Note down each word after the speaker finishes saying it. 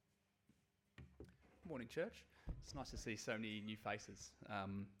Morning, church. It's nice to see so many new faces.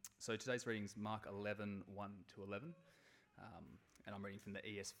 So today's reading is Mark 11, 1 to 11, and I'm reading from the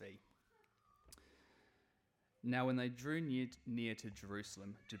ESV. Now when they drew near to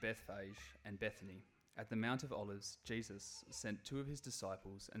Jerusalem, to Bethphage and Bethany, at the Mount of Olives, Jesus sent two of his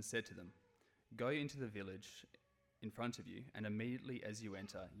disciples and said to them, "Go into the village in front of you, and immediately as you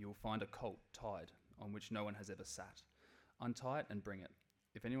enter, you will find a colt tied, on which no one has ever sat. Untie it and bring it.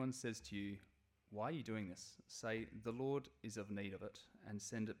 If anyone says to you, 'Why are you doing this?' say, 'The Lord is of need of it,' and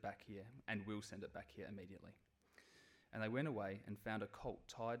send it back here, and will send it back here immediately." And they went away and found a colt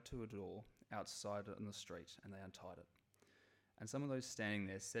tied to a door outside on the street, and they untied it. And some of those standing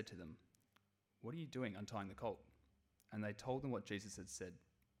there said to them, "What are you doing untying the colt?" And they told them what Jesus had said,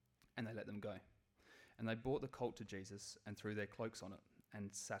 and they let them go. And they brought the colt to Jesus and threw their cloaks on it,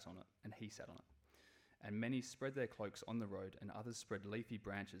 and sat on it, and he sat on it. And many spread their cloaks on the road, and others spread leafy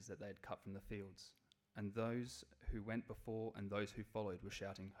branches that they had cut from the fields. And those who went before and those who followed were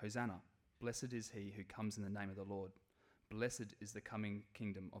shouting, "Hosanna! Blessed is he who comes in the name of the Lord. Blessed is the coming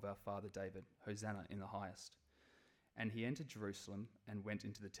kingdom of our father David. Hosanna in the highest." And he entered Jerusalem and went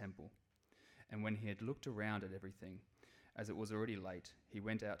into the temple. And when he had looked around at everything, as it was already late, he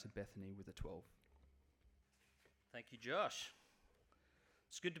went out to Bethany with the 12. Thank you, Josh.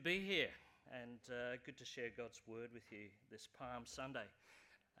 It's good to be here and good to share God's word with you this Palm Sunday.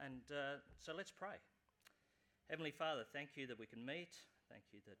 And so let's pray. Heavenly Father, thank you that we can meet.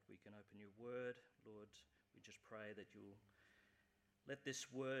 Thank you that we can open your word. Lord, we just pray that you'll let this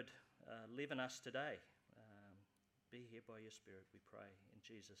word live in us today. Be here by your Spirit, we pray, in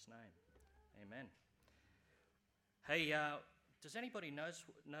Jesus' name. Amen. Hey, does anybody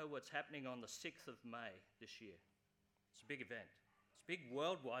know what's happening on the 6th of May this year? It's a big event. It's a big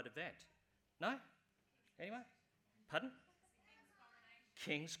worldwide event. No? Anyone? Pardon?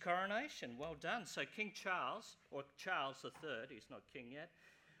 King's coronation. Well done. So King Charles, or Charles III, he's not king yet,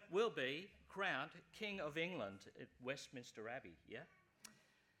 will be crowned King of England at Westminster Abbey, yeah?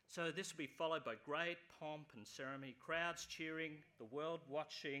 So this will be followed by great pomp and ceremony, crowds cheering, the world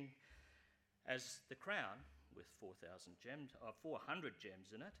watching, as the crown, with 400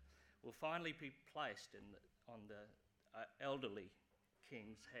 gems in it, will finally be placed on the elderly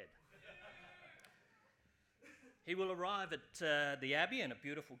king's head. He will arrive at the Abbey in a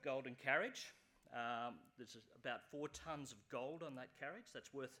beautiful golden carriage. There's about 4 tons of gold on that carriage.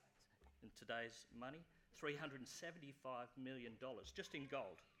 That's worth, in today's money, $375 million, just in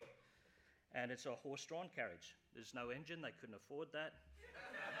gold. And it's a horse-drawn carriage. There's no engine. They couldn't afford that.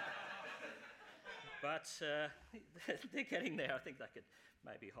 But they're getting there. I think they could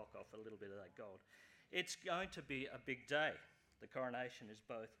maybe hock off a little bit of that gold. It's going to be a big day. The coronation is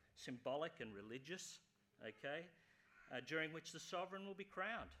both symbolic and religious, okay, during which the sovereign will be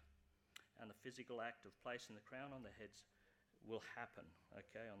crowned. And the physical act of placing the crown on their heads will happen,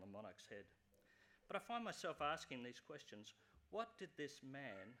 okay, on the monarch's head. But I find myself asking these questions. What did this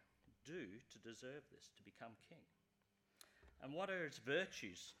man do to deserve this, to become king? And what are his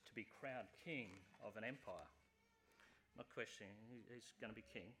virtues to be crowned king of an empire? Not questioning, he's going to be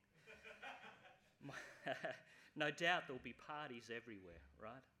king. No doubt there'll be parties everywhere,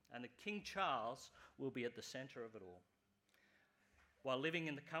 right? And the King Charles will be at the centre of it all. While living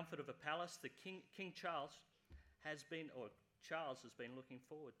in the comfort of a palace, the King Charles has been looking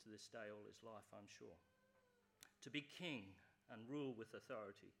forward to this day all his life, I'm sure. To be king and rule with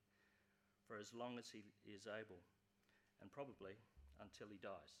authority for as long as he is able, and probably until he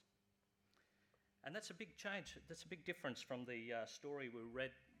dies. And that's a big change. That's a big difference from the story we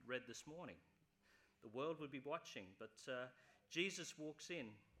read this morning. The world would be watching, but Jesus walks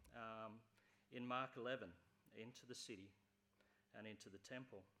in Mark 11 into the city and into the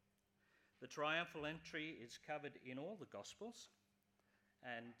temple. The triumphal entry is covered in all the Gospels,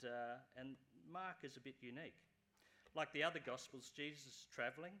 and Mark is a bit unique. Like the other Gospels, Jesus is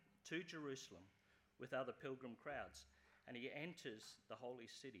travelling to Jerusalem with other pilgrim crowds, and he enters the holy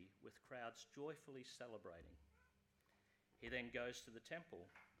city with crowds joyfully celebrating. He then goes to the temple,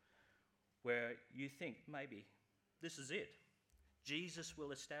 where you think maybe this is it. Jesus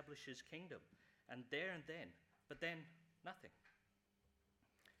will establish his kingdom, and then, but then nothing.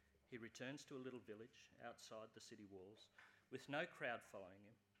 He returns to a little village outside the city walls with no crowd following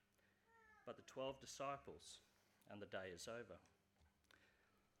him, but the 12 disciples, and the day is over.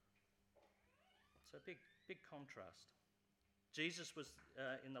 So big contrast. Jesus was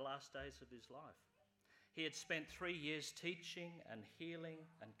in the last days of his life. He had spent 3 years teaching and healing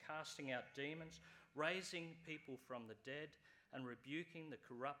and casting out demons, raising people from the dead and rebuking the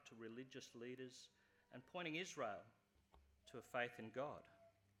corrupt religious leaders and pointing Israel to a faith in God.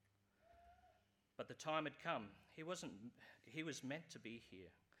 But the time had come. He was meant to be here.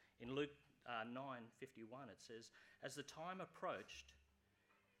 In Luke 9:51 it says, as the time approached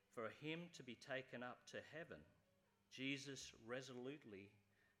for him to be taken up to heaven, Jesus resolutely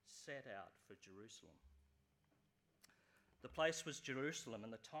set out for Jerusalem. The place was Jerusalem,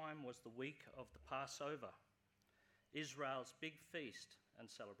 and the time was the week of the Passover, Israel's big feast and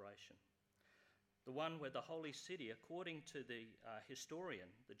celebration. The one where the holy city, according to the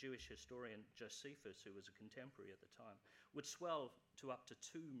Jewish historian Josephus, who was a contemporary at the time, would swell to up to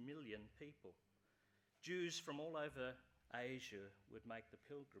 2 million people. Jews from all over Asia would make the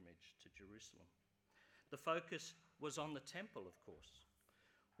pilgrimage to Jerusalem. The focus was on the temple, of course,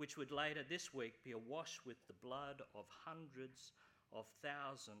 which would later this week be awash with the blood of hundreds of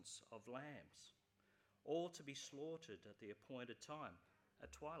thousands of lambs, all to be slaughtered at the appointed time,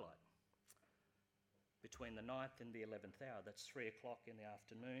 at twilight, between the 9th and the 11th hour. That's 3 o'clock in the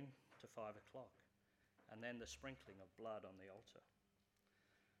afternoon to 5 o'clock, and then the sprinkling of blood on the altar.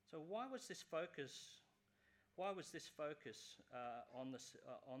 So why was this focus on this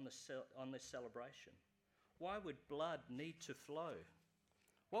celebration? Why would blood need to flow?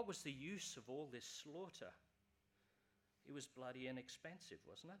 What was the use of all this slaughter? It was bloody and expensive,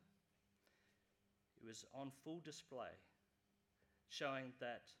 wasn't it? It was on full display, showing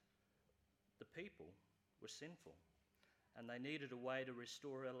that the people were sinful and they needed a way to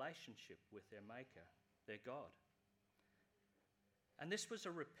restore a relationship with their Maker, their God. And this was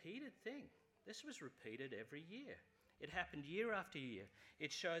a repeated thing. This was repeated every year. It happened year after year.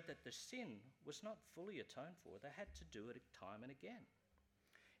 It showed that the sin was not fully atoned for. They had to do it time and again.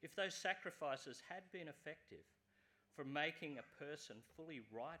 If those sacrifices had been effective for making a person fully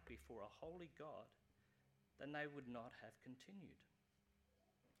right before a holy God, then they would not have continued.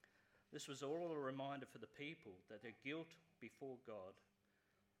 This was all a reminder for the people that their guilt before God,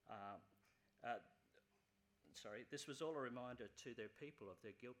 this was all a reminder to their people of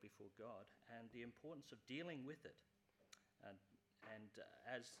their guilt before God and the importance of dealing with it,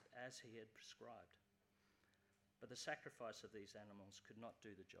 as he had prescribed. But the sacrifice of these animals could not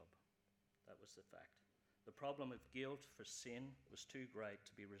do the job. That was the fact. The problem of guilt for sin was too great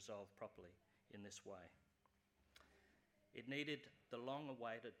to be resolved properly in this way. It needed the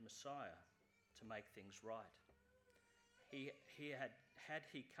long-awaited Messiah to make things right. Had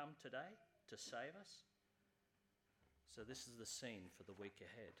he come today to save us? So this is the scene for the week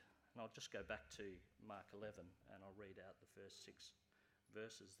ahead. And I'll just go back to Mark 11 and I'll read out the first 6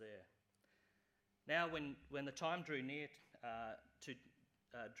 verses there. Now when the time drew near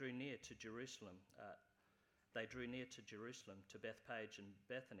to Jerusalem, they drew near to Jerusalem, to Bethphage and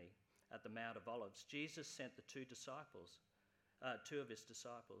Bethany at the Mount of Olives, Jesus sent the two of his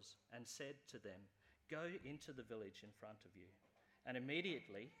disciples, and said to them, "Go into the village in front of you, and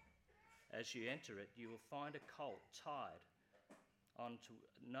immediately as you enter it, you will find a colt tied on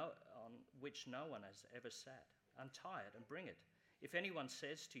which no one has ever sat. Untie it and bring it. If anyone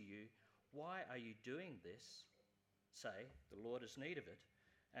says to you, 'Why are you doing this?' say, 'The Lord has need of it,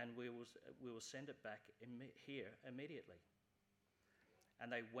 and we will send it back here immediately.'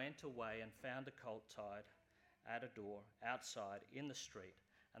 And they went away and found a colt tied at a door outside in the street,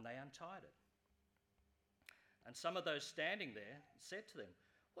 and they untied it. And some of those standing there said to them,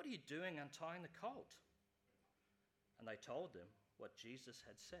 'What are you doing untying the colt?' And they told them what Jesus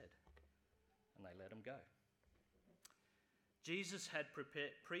had said, and they let him go." Jesus had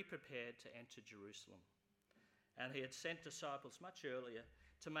pre-prepared to enter Jerusalem, and he had sent disciples much earlier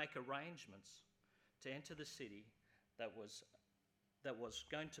to make arrangements to enter the city that was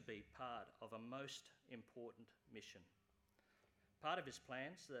going to be part of a most important mission. Part of his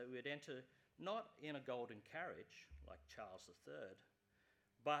plans that we would enter not in a golden carriage like Charles III,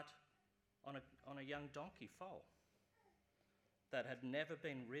 but on a young donkey foal that had never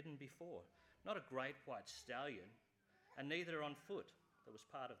been ridden before, not a great white stallion, and neither on foot. That was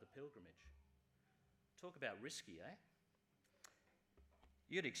part of the pilgrimage. Talk about risky, eh?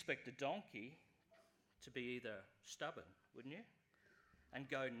 You'd expect a donkey to be either stubborn, wouldn't you, and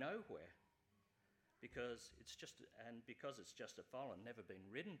go nowhere, because it's just a foal and never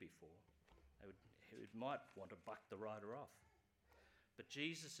been ridden before. It might want to buck the rider off. But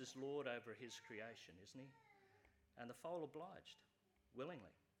Jesus is Lord over his creation, isn't he? And the foal obliged,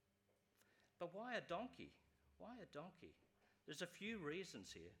 willingly. But why a donkey? Why a donkey? There's a few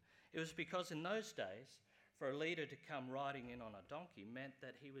reasons here. It was because in those days, for a leader to come riding in on a donkey meant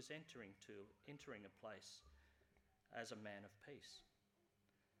that he was entering a place as a man of peace.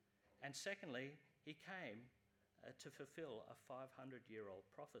 And secondly, he came to fulfill a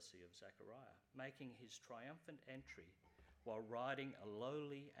 500-year-old prophecy of Zechariah, making his triumphant entry while riding a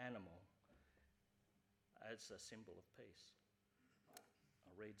lowly animal as a symbol of peace.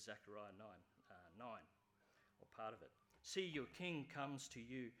 I'll read Zechariah 9, or part of it. See, your king comes to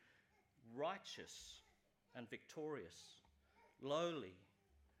you righteous and victorious, lowly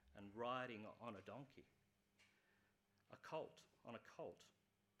and riding on a donkey, on a colt,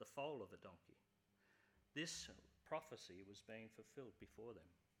 the foal of a donkey. This prophecy was being fulfilled before them.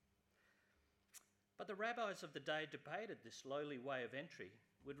 But the rabbis of the day debated this lowly way of entry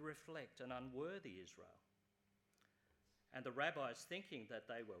would reflect an unworthy Israel. And the rabbis, thinking that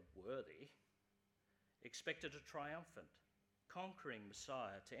they were worthy, expected a triumphant, conquering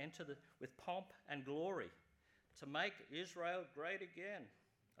Messiah to enter with pomp and glory, to make Israel great again.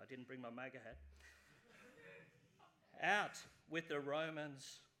 I didn't bring my MAGA hat. Out with the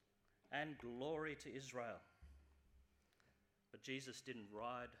Romans and glory to Israel. But Jesus didn't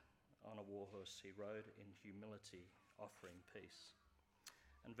ride on a war horse, he rode in humility, offering peace.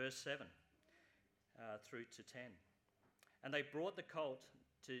 And verse 7 through to 10. And they brought the colt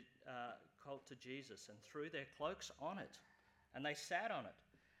to Jesus and threw their cloaks on it, and they sat on it,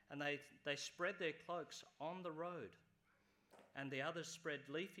 and they spread their cloaks on the road, and the others spread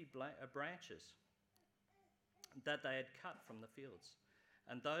leafy branches that they had cut from the fields.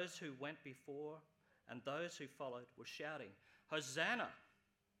 And those who went before and those who followed were shouting, Hosanna!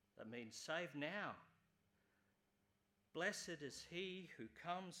 That means save now. Blessed is he who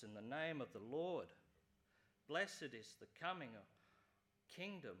comes in the name of the Lord. Blessed is the coming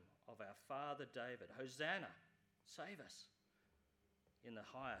kingdom of our father David. Hosanna, save us in the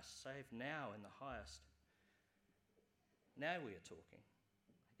highest. Save now in the highest. Now we are talking.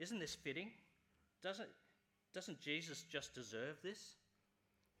 Isn't this fitting? Doesn't Jesus just deserve this?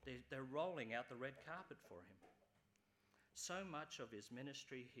 They're rolling out the red carpet for him. So much of his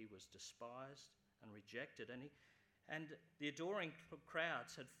ministry he was despised and rejected, and the adoring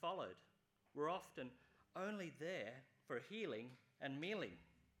crowds had followed, were often only there for healing and mealing,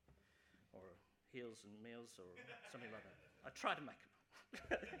 or heals and meals, or something like that. I try to make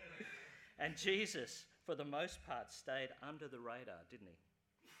it up. And Jesus, for the most part, stayed under the radar, didn't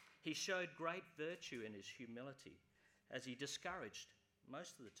he? He showed great virtue in his humility as he discouraged,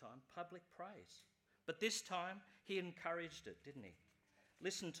 most of the time, public praise. But this time, he encouraged it, didn't he?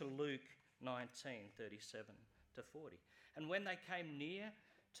 Listen to Luke 19:37 to 40. And when they came near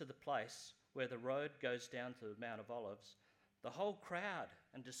to the place where the road goes down to the Mount of Olives, the whole crowd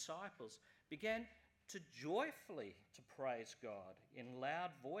and disciples began to joyfully to praise God in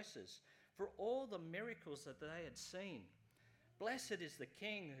loud voices for all the miracles that they had seen. Blessed is the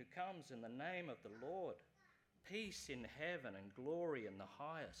King who comes in the name of the Lord. Peace in heaven and glory in the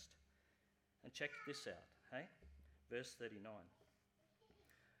highest. And check this out, hey? Verse 39.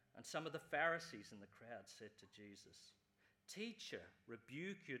 And some of the Pharisees in the crowd said to Jesus, Teacher,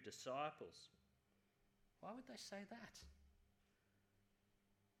 rebuke your disciples. Why would they say that?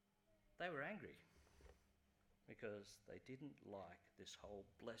 They were angry because they didn't like this whole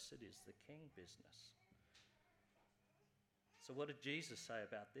blessed is the King business. So what did Jesus say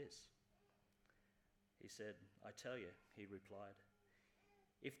about this? He said, I tell you, he replied,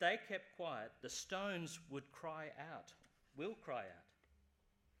 if they kept quiet, the stones would will cry out.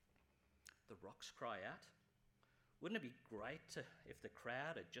 The rocks cry out. Wouldn't it be great if the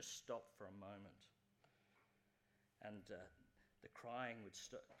crowd had just stopped for a moment and the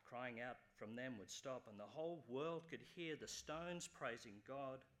crying out from them would stop, and the whole world could hear the stones praising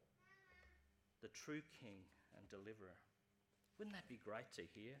God, the true King and Deliverer? Wouldn't that be great to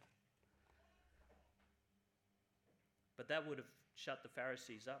hear? But that would have shut the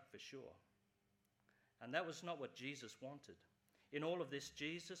Pharisees up for sure. And that was not what Jesus wanted. In all of this,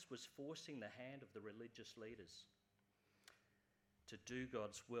 Jesus was forcing the hand of the religious leaders to do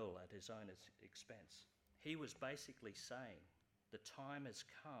God's will at his own expense. He was basically saying, the time has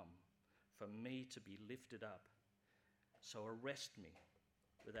come for me to be lifted up, so arrest me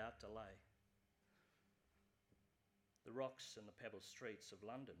without delay. The rocks and the pebble streets of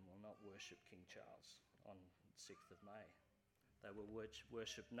London will not worship King Charles on 6th of May. They will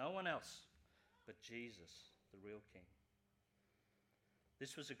worship no one else but Jesus, the real King.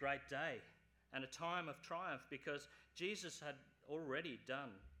 This was a great day and a time of triumph because Jesus had already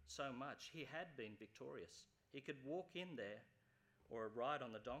done so much. He had been victorious. He could walk in there or ride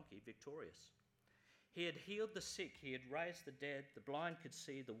on the donkey victorious. He had healed the sick. He had raised the dead. The blind could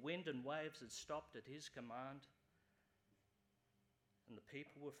see. The wind and waves had stopped at his command. And the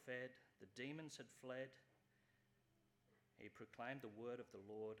people were fed. The demons had fled. He proclaimed the word of the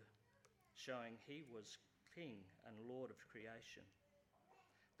Lord, showing he was King and Lord of creation.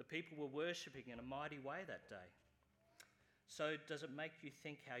 The people were worshipping in a mighty way that day. So does it make you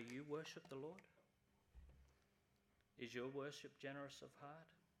think how you worship the Lord? Is your worship generous of heart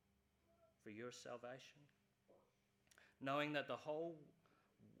for your salvation? Knowing that the whole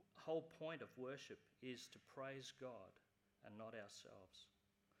point of worship is to praise God and not ourselves,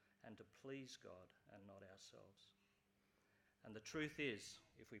 and to please God and not ourselves. And the truth is,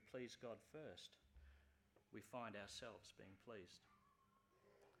 if we please God first, we find ourselves being pleased.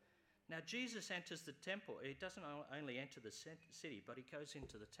 Now, Jesus enters the temple. He doesn't only enter the city, but he goes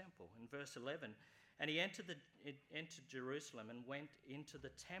into the temple. In verse 11, and he entered Jerusalem and went into the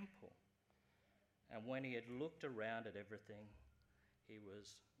temple. And when he had looked around at everything, it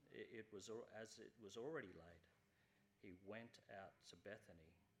was already late. He went out to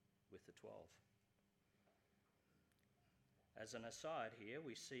Bethany with the 12. As an aside here,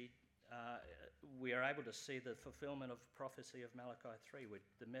 we are able to see the fulfillment of prophecy of Malachi 3, where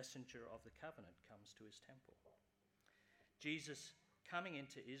the messenger of the covenant comes to his temple. Jesus coming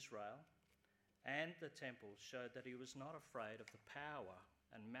into Israel and the temple showed that he was not afraid of the power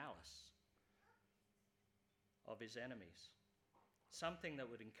and malice of his enemies, something that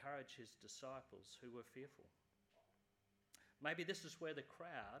would encourage his disciples who were fearful. Maybe this is where the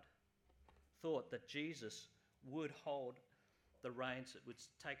crowd thought that Jesus would hold the reins, it would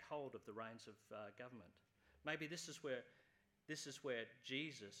take hold of the reins of government. Maybe this is where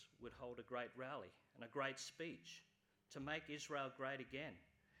Jesus would hold a great rally and a great speech to make Israel great again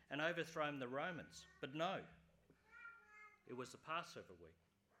and overthrow the Romans. But no, it was the Passover week.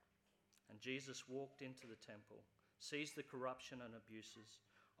 And Jesus walked into the temple, sees the corruption and abuses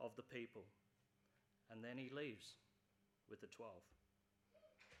of the people, and then he leaves with the 12.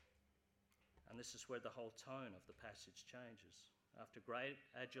 And this is where the whole tone of the passage changes. After great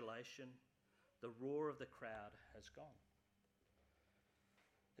adulation, the roar of the crowd has gone.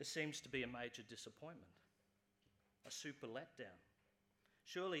 This seems to be a major disappointment, a super letdown.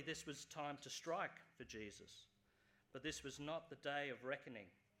 Surely this was time to strike for Jesus, but this was not the day of reckoning.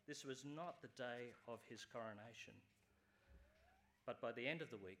 This was not the day of his coronation. But by the end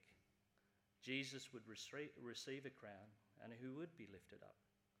of the week, Jesus would receive a crown, and he would be lifted up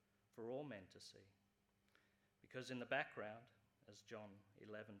for all men to see. Because in the background, as John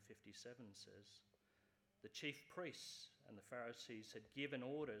 11:57 says, the chief priests and the Pharisees had given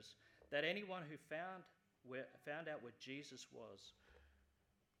orders that anyone who found out where Jesus was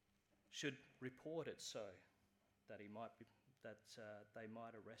should report it so that they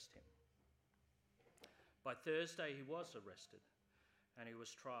might arrest him. By Thursday, he was arrested and he was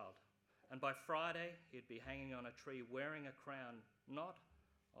trialed. And by Friday, he'd be hanging on a tree wearing a crown not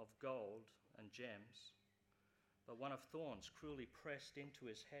of gold and gems, but one of thorns cruelly pressed into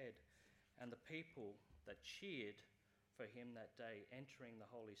his head. And the people that cheered for him that day entering the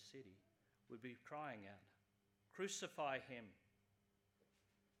holy city would be crying out, "Crucify him."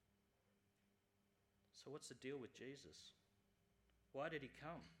 So what's the deal with Jesus? Why did he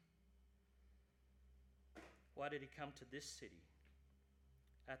come? Why did he come to this city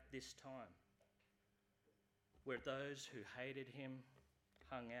at this time, where those who hated him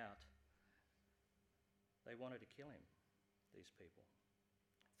hung out? They wanted to kill him, these people.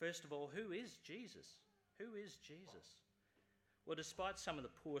 First of all, who is Jesus? Who is Jesus? Well, despite some of the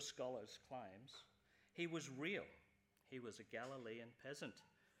poor scholars' claims, he was real. He was a Galilean peasant.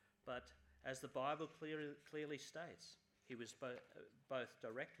 But as the Bible clearly states, he was both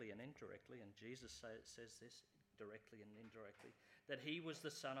directly and indirectly, and Jesus says this directly and indirectly, that he was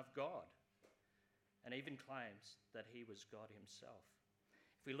the Son of God, and even claims that he was God himself.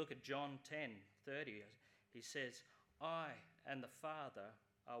 If we look at John 10:30, he says, "I and the Father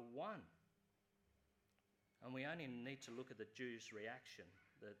are one." And we only need to look at the Jews' reaction,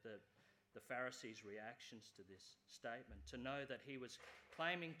 the Pharisees' reactions to this statement, to know that he was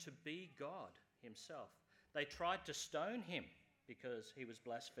claiming to be God himself. They tried to stone him because he was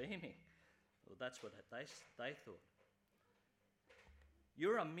blaspheming. Well, that's what they thought.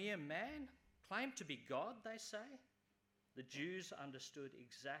 "You're a mere man, claim to be God," they say. The Jews understood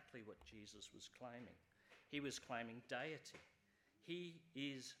exactly what Jesus was claiming. He was claiming deity. He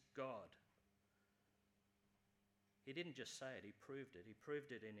is God. He didn't just say it, he proved it. He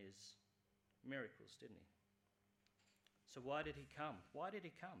proved it in his miracles, didn't he? So why did he come? Why did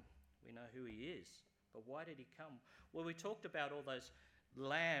he come? We know who he is, but why did he come? Well, we talked about all those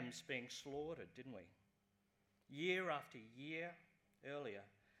lambs being slaughtered, didn't we? Year after year earlier.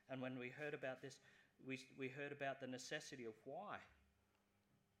 And when we heard about this, we heard about the necessity of why.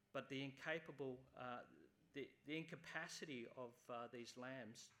 But the incapacity of these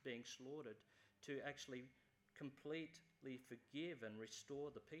lambs being slaughtered to actually completely forgive and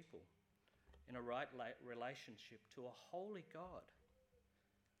restore the people in a right relationship to a holy God.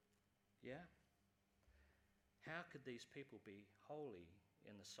 Yeah? How could these people be holy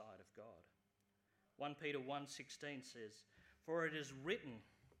in the sight of God? 1 Peter 1:16 says, "For it is written,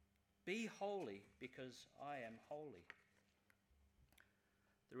 'Be holy, because I am holy.'"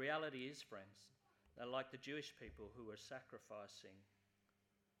 The reality is, friends, that like the Jewish people who were sacrificing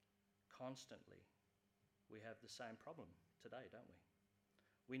constantly, we have the same problem today, don't we?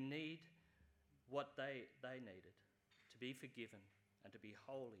 We need what they needed, to be forgiven and to be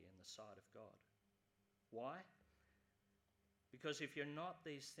holy in the sight of God. Why? Because if you're not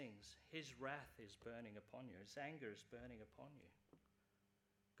these things, his wrath is burning upon you. His anger is burning upon you.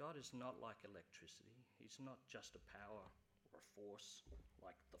 God is not like electricity. He's not just a power or a force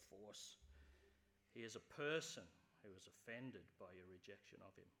like the Force. He is a person who is offended by your rejection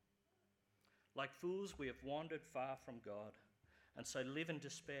of him. Like fools, we have wandered far from God, and so live in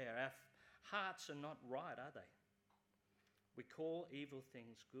despair. Our hearts are not right, are they? We call evil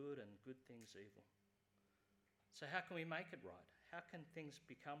things good and good things evil. So how can we make it right? How can things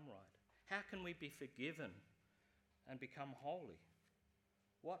become right? How can we be forgiven and become holy?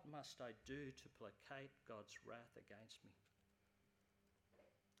 What must I do to placate God's wrath against me?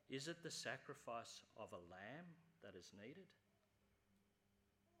 Is it the sacrifice of a lamb that is needed?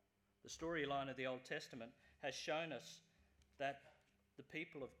 The storyline of the Old Testament has shown us that the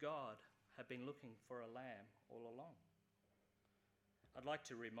people of God have been looking for a lamb all along. I'd like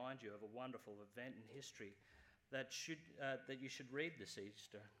to remind you of a wonderful event in history that you should read this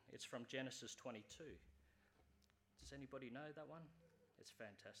Easter. It's from Genesis 22. Does anybody know that one? It's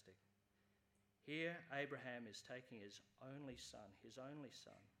fantastic. Here, Abraham is taking his only son,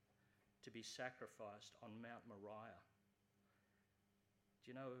 to be sacrificed on Mount Moriah.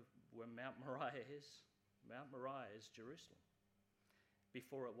 Do you know where Mount Moriah is? Mount Moriah is Jerusalem,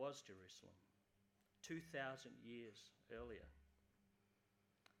 before it was Jerusalem, 2,000 years earlier.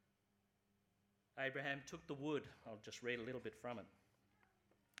 Abraham took the wood, I'll just read a little bit from it.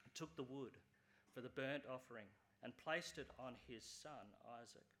 He took the wood for the burnt offering and placed it on his son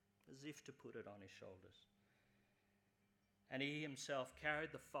Isaac, as if to put it on his shoulders. And he himself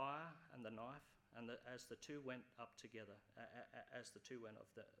carried the fire and the knife, and as the two went up together,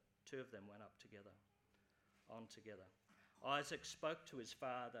 two of them went up together, on together. Isaac spoke to his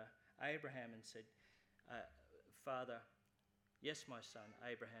father Abraham and said, "Father." "Yes, my son,"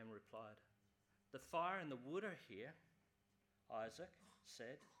 Abraham replied. "The fire and the wood are here," Isaac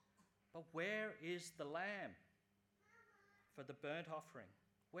said, "but where is the lamb for the burnt offering?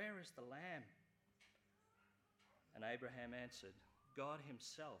 Where is the lamb?" And Abraham answered, "God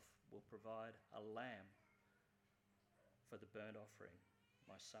himself will provide a lamb for the burnt offering,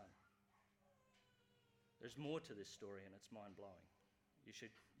 my son." There's more to this story, and it's mind-blowing. You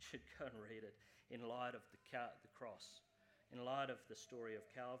should go and read it in light of the cross, in light of the story of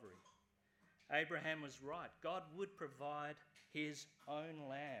Calvary. Abraham was right. God would provide his own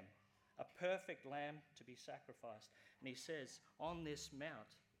lamb, a perfect lamb to be sacrificed. And he says, "On this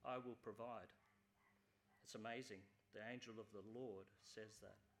mount I will provide." It's amazing. The angel of the Lord says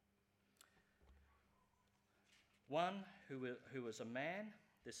that. One who was a man,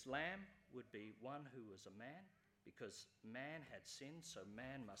 this lamb would be one who was a man, because man had sinned, so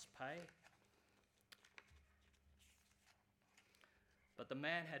man must pay. But the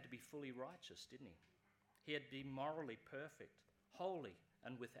man had to be fully righteous, didn't he? He had to be morally perfect, holy,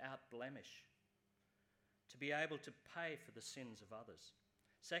 and without blemish, to be able to pay for the sins of others.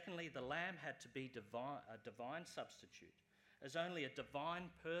 Secondly, the lamb had to be a divine substitute, as only a divine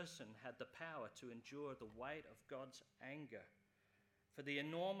person had the power to endure the weight of God's anger for the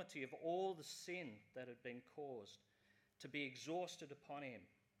enormity of all the sin that had been caused to be exhausted upon him.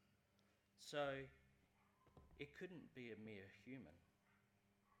 So it couldn't be a mere human.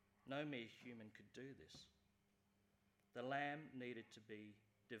 No mere human could do this. The lamb needed to be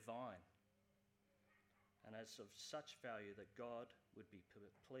divine, and as of such value that God would be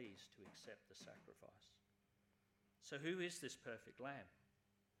pleased to accept the sacrifice. So who is this perfect lamb?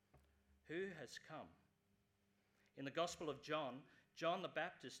 Who has come? In the Gospel of John, John the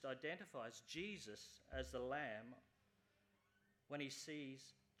Baptist identifies Jesus as the lamb when he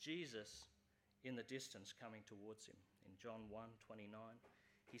sees Jesus in the distance coming towards him. In John 1:29,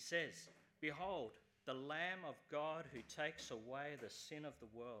 he says, "Behold, the Lamb of God who takes away the sin of the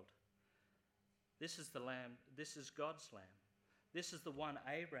world." This is the Lamb, this is God's Lamb. This is the one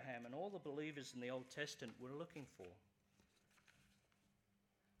Abraham and all the believers in the Old Testament were looking for.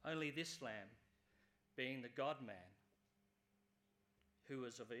 Only this Lamb, being the God-man, who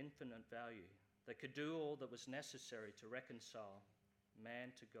was of infinite value, that could do all that was necessary to reconcile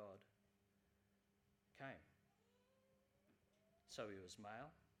man to God, came. So he was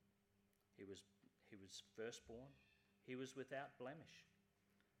male, he He was firstborn. He was without blemish.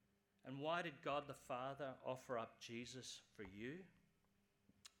 And why did God the Father offer up Jesus for you?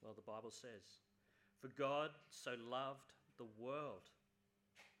 Well, the Bible says, "For God so loved the world."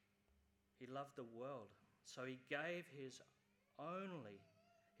 He loved the world. So he gave his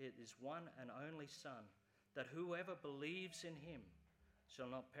one and only Son, that whoever believes in him shall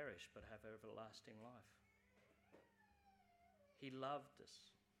not perish but have everlasting life. He loved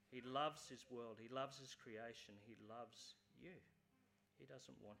us. He loves his world. He loves his creation. He loves you. He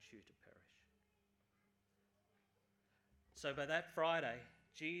doesn't want you to perish. So by that Friday,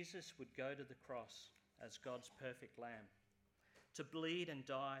 Jesus would go to the cross as God's perfect lamb to bleed and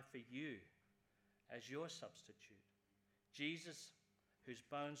die for you as your substitute. Jesus, whose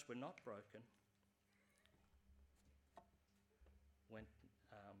bones were not broken,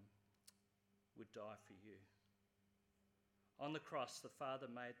 would die for you. On the cross, the Father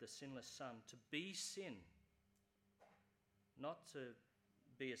made the sinless Son to be sin, not to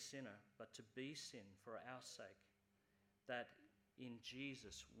be a sinner, but to be sin for our sake, that in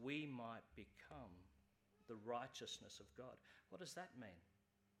Jesus we might become the righteousness of God. What does that mean?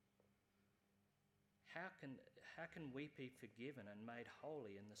 How can we be forgiven and made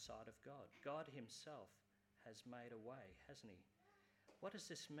holy in the sight of God? God himself has made a way, hasn't he? What does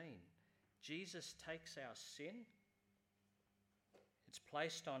this mean? Jesus takes our sin, it's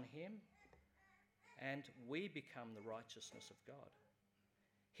placed on him, and we become the righteousness of God.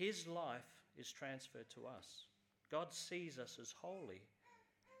 His life is transferred to us. God sees us as holy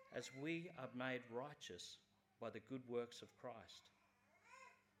as we are made righteous by the good works of Christ.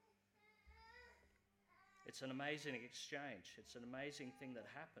 It's an amazing exchange. It's an amazing thing that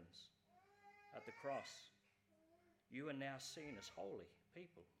happens at the cross. You are now seen as holy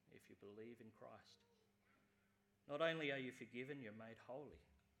people if you believe in Christ. Not only are you forgiven, you're made holy.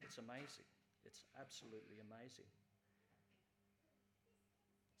 It's amazing. It's absolutely amazing.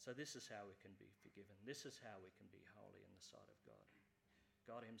 So this is how we can be forgiven. This is how we can be holy in the sight of God.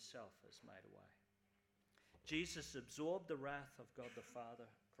 God himself has made a way. Jesus absorbed the wrath of God the Father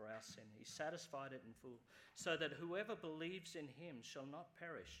for our sin. He satisfied it in full, so that whoever believes in him shall not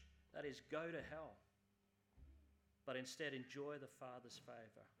perish, that is, go to hell, but instead enjoy the Father's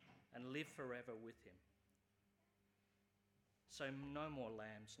favour and live forever with him. So no more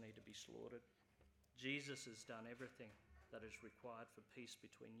lambs need to be slaughtered. Jesus has done everything that is required for peace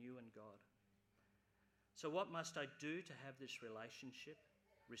between you and God. So what must I do to have this relationship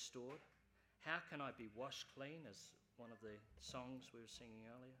restored? How can I be washed clean, as one of the songs we were singing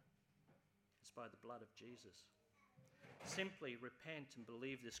earlier? It's by the blood of Jesus. Simply repent and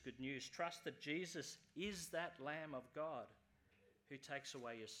believe this good news. Trust that Jesus is that Lamb of God who takes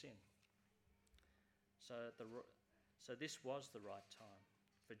away your sin. So this was the right time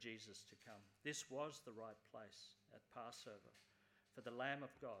for Jesus to come. This was the right place at Passover for the Lamb of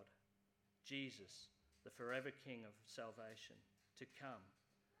God, Jesus, the forever King of salvation, to come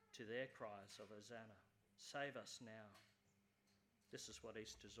to their cries of Hosanna. Save us now. This is what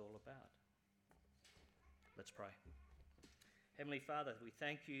Easter's all about. Let's pray. Heavenly Father, we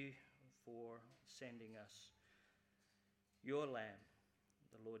thank you for sending us your Lamb,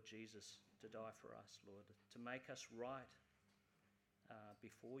 the Lord Jesus, to die for us, Lord, to make us right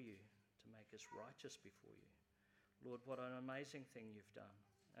before you, to make us righteous before you. Lord, what an amazing thing you've done,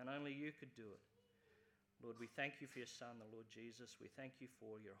 and only you could do it. Lord, we thank you for your Son, the Lord Jesus. We thank you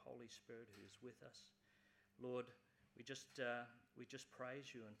for your Holy Spirit who is with us. Lord, we just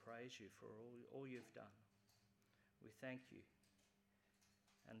praise you and praise you for all you've done. We thank you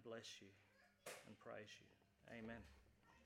and bless you and praise you. Amen.